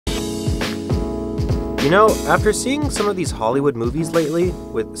You know, after seeing some of these Hollywood movies lately,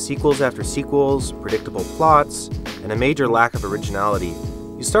 with sequels after sequels, predictable plots, and a major lack of originality,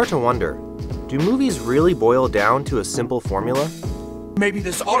 you start to wonder, do movies really boil down to a simple formula? Maybe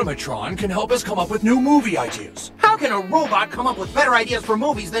this automatron can help us come up with new movie ideas. How can a robot come up with better ideas for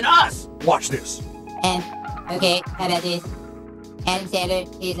movies than us? Watch this. Okay, how about this? Adam Sandler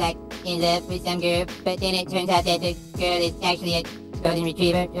is like in love with some girl, but then it turns out that the girl is actually a golden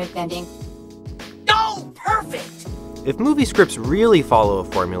retriever or something. Oh, perfect! If movie scripts really follow a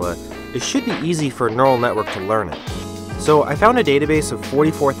formula, it should be easy for a neural network to learn it. So I found a database of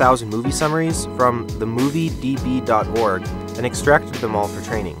 44,000 movie summaries from themoviedb.org and extracted them all for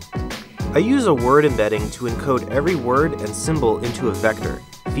training. I use a word embedding to encode every word and symbol into a vector,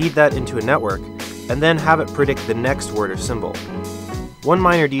 feed that into a network, and then have it predict the next word or symbol. One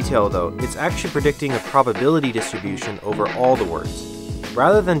minor detail though, it's actually predicting a probability distribution over all the words.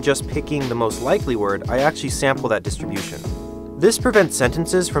 Rather than just picking the most likely word, I actually sample that distribution. This prevents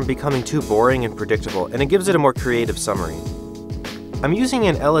sentences from becoming too boring and predictable, and it gives it a more creative summary. I'm using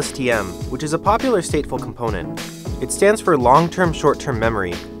an LSTM, which is a popular stateful component. It stands for long-term short-term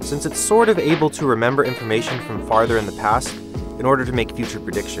memory, since it's sort of able to remember information from farther in the past in order to make future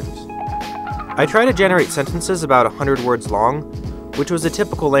predictions. I try to generate sentences about 100 words long, which was a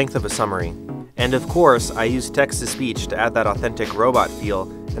typical length of a summary. And of course, I used text-to-speech to add that authentic robot feel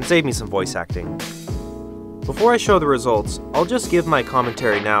and save me some voice acting. Before I show the results, I'll just give my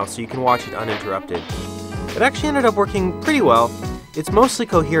commentary now so you can watch it uninterrupted. It actually ended up working pretty well. It's mostly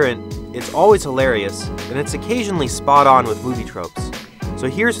coherent, it's always hilarious, and it's occasionally spot on with movie tropes. So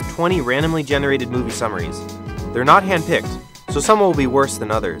here's 20 randomly generated movie summaries. They're not handpicked, so some will be worse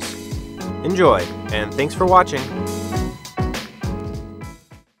than others. Enjoy, and thanks for watching.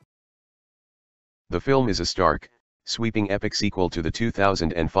 The film is a stark, sweeping epic sequel to the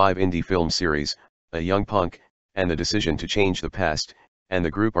 2005 indie film series, A Young Punk, and the decision to change the past, and the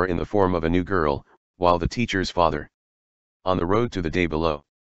group are in the form of a new girl, while the teacher's father. On the road to the day below.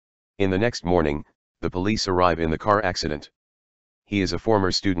 In the next morning, the police arrive in the car accident. He is a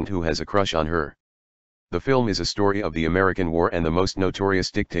former student who has a crush on her. The film is a story of the American War and the most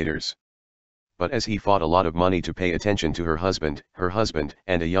notorious dictators. But as he fought a lot of money to pay attention to her husband,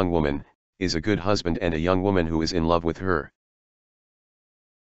 and a young woman, is a good husband and a young woman who is in love with her.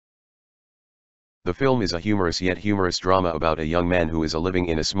 The film is a humorous yet humorous drama about a young man who is living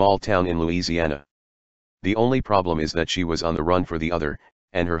in a small town in Louisiana. The only problem is that she was on the run for the other,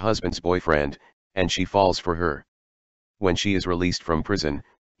 and her husband's boyfriend, and she falls for her. When she is released from prison,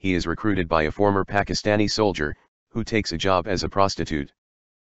 he is recruited by a former Pakistani soldier, who takes a job as a prostitute.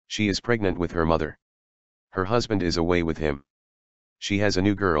 She is pregnant with her mother. Her husband is away with him. She has a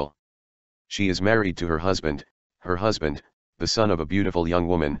new girl. She is married to her husband, the son of a beautiful young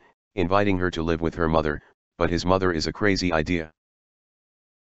woman, inviting her to live with her mother, but his mother is a crazy idea.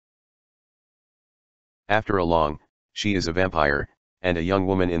 After a long, she is a vampire, and a young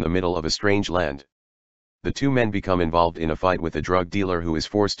woman in the middle of a strange land. The two men become involved in a fight with a drug dealer who is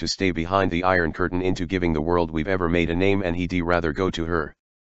forced to stay behind the Iron Curtain into giving the world we've ever made a name, and he'd rather go to her.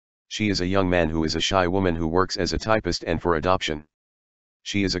 She is a young man who is a shy woman who works as a typist and for adoption.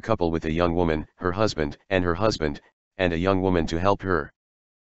 She is a couple with a young woman, her husband, and a young woman to help her.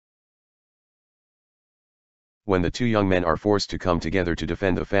 When the two young men are forced to come together to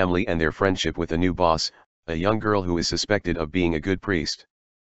defend the family and their friendship with a new boss, a young girl who is suspected of being a good priest.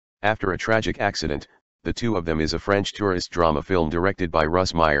 After a tragic accident, the two of them is a French tourist drama film directed by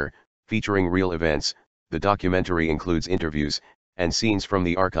Russ Meyer, featuring real events. The documentary includes interviews and scenes from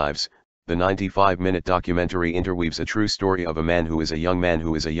the archives. The 95-minute documentary interweaves a true story of a man who is a young man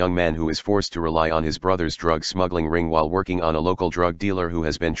who is forced to rely on his brother's drug smuggling ring while working on a local drug dealer who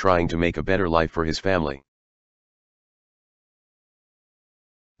has been trying to make a better life for his family.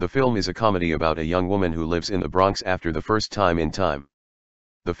 The film is a comedy about a young woman who lives in the Bronx after the first time in time.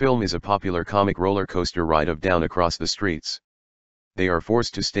 The film is a popular comic roller coaster ride of down across the streets. They are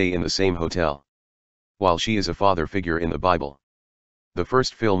forced to stay in the same hotel. While she is a father figure in the Bible. The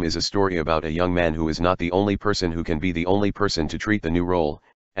first film is a story about a young man who is not the only person who can be the only person to treat the new role,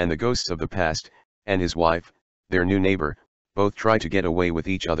 and the ghosts of the past, and his wife, their new neighbor, both try to get away with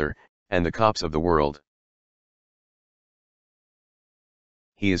each other, and the cops of the world.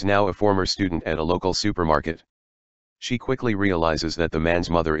 He is now a former student at a local supermarket. She quickly realizes that the man's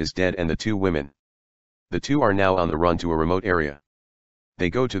mother is dead and the two women. The two are now on the run to a remote area. They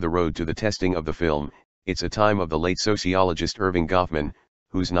go to the road to the testing of the film. It's a time of the late sociologist Irving Goffman,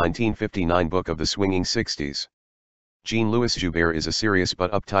 whose 1959 book of the swinging 60s. Jean-Louis Joubert is a serious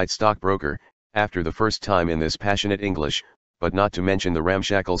but uptight stockbroker, after the first time in this passionate English, but not to mention the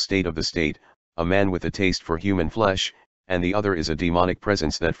ramshackle state of the state, a man with a taste for human flesh, and the other is a demonic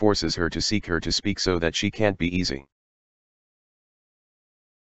presence that forces her to seek her to speak so that she can't be easy.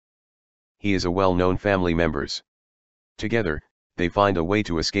 He is a well-known family members. Together, they find a way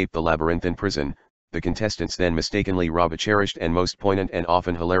to escape the labyrinthine prison. The contestants then mistakenly rob a cherished and most poignant and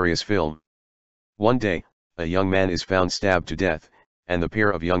often hilarious film. One day, a young man is found stabbed to death, and the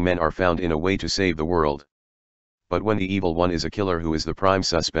pair of young men are found in a way to save the world. But when the evil one is a killer who is the prime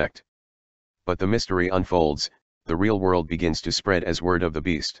suspect. But the mystery unfolds, the real world begins to spread as word of the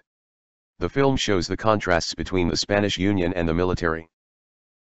beast. The film shows the contrasts between the Spanish Union and the military.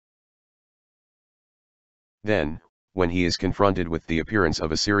 Then, when he is confronted with the appearance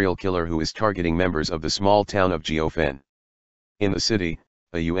of a serial killer who is targeting members of the small town of Jiufen. In the city,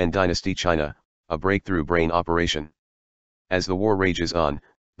 a Yuan dynasty China, a breakthrough brain operation. As the war rages on,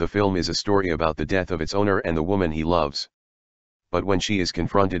 the film is a story about the death of its owner and the woman he loves. But when she is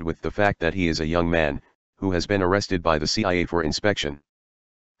confronted with the fact that he is a young man, who has been arrested by the CIA for inspection.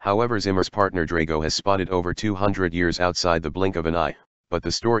 However, Zimmer's partner Drago has spotted over 200 years outside the blink of an eye, but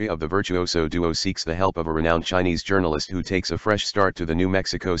the story of the virtuoso duo seeks the help of a renowned Chinese journalist who takes a fresh start to the New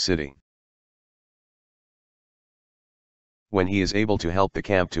Mexico City. When he is able to help the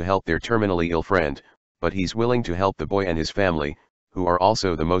camp to help their terminally ill friend, but he's willing to help the boy and his family, who are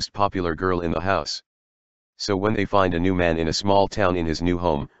also the most popular girl in the house. So when they find a new man in a small town in his new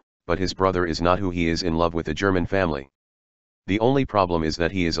home, but his brother is not who he is in love with a German family. The only problem is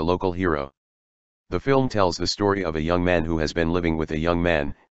that he is a local hero. The film tells the story of a young man who has been living with a young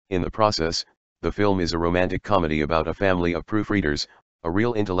man. In the process, the film is a romantic comedy about a family of proofreaders, a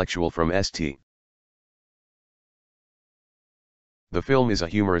real intellectual from St. The film is a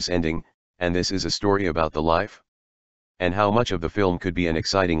humorous ending, and this is a story about the life. And how much of the film could be an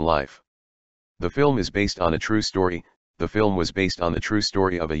exciting life. The film is based on a true story. The film was based on the true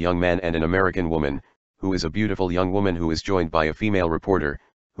story of a young man and an American woman, who is a beautiful young woman who is joined by a female reporter,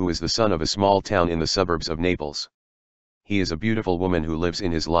 who is the son of a small town in the suburbs of Naples. He is a beautiful woman who lives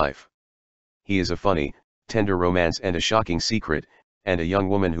in his life. He is a funny, tender romance and a shocking secret, and a young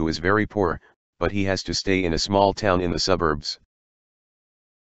woman who is very poor, but he has to stay in a small town in the suburbs.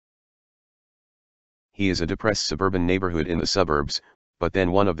 He is a depressed suburban neighborhood in the suburbs, but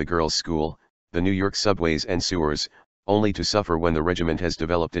then one of the girls' school, the New York subways and sewers, only to suffer when the regiment has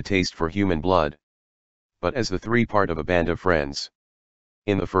developed a taste for human blood. But as the three part of a band of friends.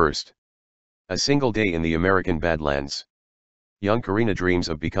 In the first, a single day in the American Badlands. Young Karina dreams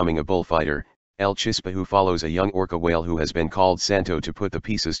of becoming a bullfighter. El Chispa who follows a young orca whale who has been called Santo to put the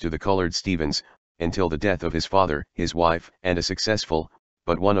pieces to the colored Stevens, until the death of his father, his wife, and a successful,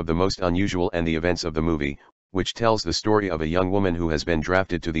 but one of the most unusual and the events of the movie, which tells the story of a young woman who has been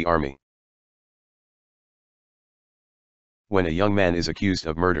drafted to the army. When a young man is accused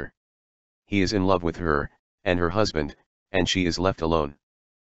of murder. He is in love with her, and her husband, and she is left alone.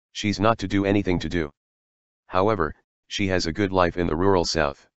 She's not to do anything to do. However, she has a good life in the rural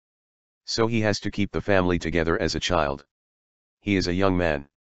South. So he has to keep the family together as a child. He is a young man.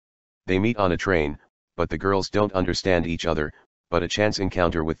 They meet on a train, but the girls don't understand each other, but a chance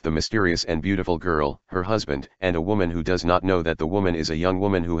encounter with the mysterious and beautiful girl, her husband, and a woman who does not know that the woman is a young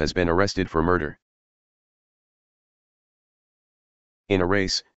woman who has been arrested for murder. In a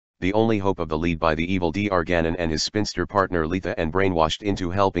race, the only hope of the lead by the evil Dr. Gannon and his spinster partner Letha and brainwashed into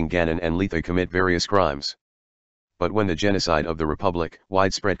helping Gannon and Letha commit various crimes. But when the genocide of the Republic,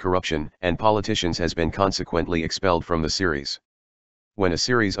 widespread corruption, and politicians has been consequently expelled from the series. When a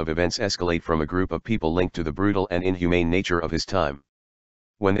series of events escalate from a group of people linked to the brutal and inhumane nature of his time.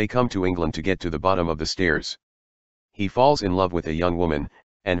 When they come to England to get to the bottom of the stairs. He falls in love with a young woman,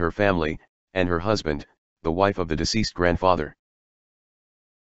 and her family, and her husband, the wife of the deceased grandfather.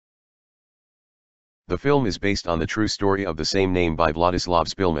 The film is based on the true story of the same name by Władysław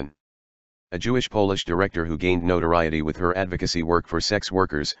Szpilman, a Jewish-Polish director who gained notoriety with her advocacy work for sex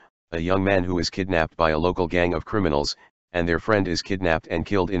workers, a young man who is kidnapped by a local gang of criminals, and their friend is kidnapped and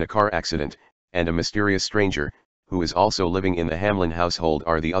killed in a car accident, and a mysterious stranger, who is also living in the Hamlin household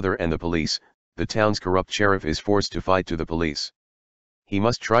are the other and the police. The town's corrupt sheriff is forced to fight to the police. He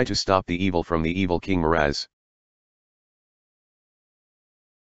must try to stop the evil from the evil King Miraz.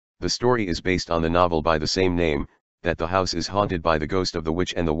 The story is based on the novel by the same name, that the house is haunted by the ghost of the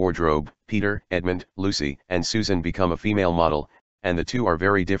witch and the wardrobe. Peter, Edmund, Lucy, and Susan become a female model, and the two are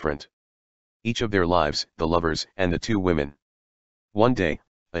very different. Each of their lives, the lovers, and the two women. One day,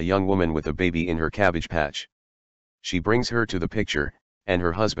 a young woman with a baby in her cabbage patch. She brings her to the picture, and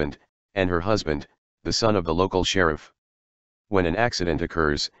her husband, the son of the local sheriff. When an accident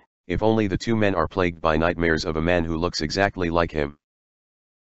occurs, if only the two men are plagued by nightmares of a man who looks exactly like him.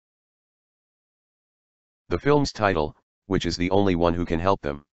 The film's title, which is the only one who can help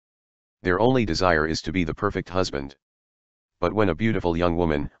them. Their only desire is to be the perfect husband. But when a beautiful young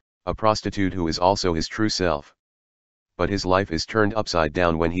woman, a prostitute who is also his true self. But his life is turned upside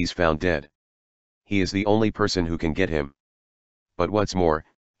down when he's found dead. He is the only person who can get him. But what's more,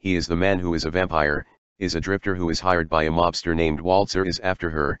 he is the man who is a vampire, is a drifter who is hired by a mobster named Waltzer is after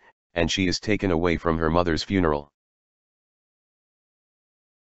her, and she is taken away from her mother's funeral.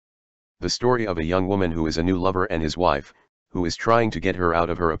 The story of a young woman who is a new lover and his wife, who is trying to get her out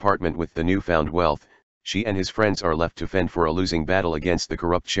of her apartment with the newfound wealth. She and his friends are left to fend for a losing battle against the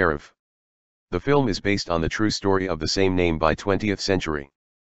corrupt sheriff. The film is based on the true story of the same name by 20th century.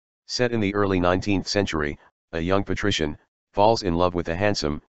 Set in the early 19th century, a young patrician falls in love with a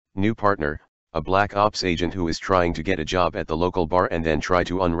handsome, new partner, a black ops agent who is trying to get a job at the local bar and then try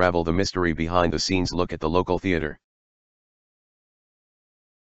to unravel the mystery behind the scenes look at the local theater.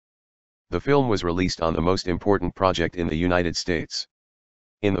 The film was released on the most important project in the United States.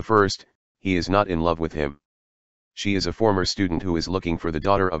 In the first, he is not in love with him. She is a former student who is looking for the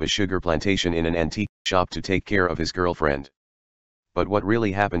daughter of a sugar plantation in an antique shop to take care of his girlfriend. But what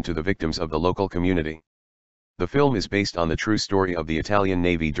really happened to the victims of the local community? The film is based on the true story of the Italian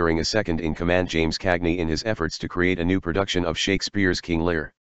Navy during a second-in-command James Cagney in his efforts to create a new production of Shakespeare's King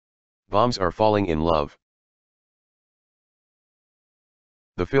Lear. Bombs are falling in love.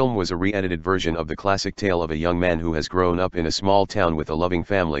 The film was a re-edited version of the classic tale of a young man who has grown up in a small town with a loving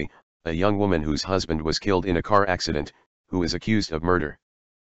family, a young woman whose husband was killed in a car accident, who is accused of murder.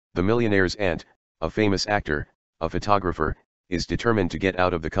 The millionaire's aunt, a famous actor, a photographer, is determined to get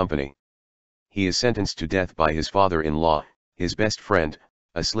out of the company. He is sentenced to death by his father-in-law, his best friend,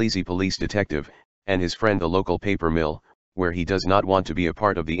 a sleazy police detective, and his friend the local paper mill, where he does not want to be a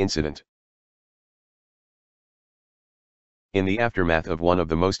part of the incident. In the aftermath of one of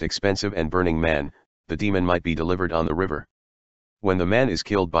the most expensive and Burning Man, the demon might be delivered on the river. When the man is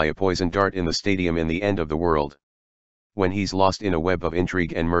killed by a poison dart in the stadium in the end of the world. When he's lost in a web of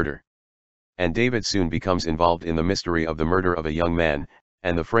intrigue and murder. And David soon becomes involved in the mystery of the murder of a young man,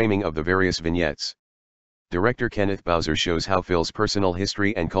 and the framing of the various vignettes. Director Kenneth Bowser shows how Phil's personal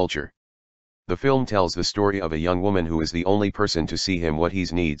history and culture. The film tells the story of a young woman who is the only person to see him what he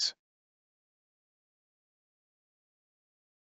needs.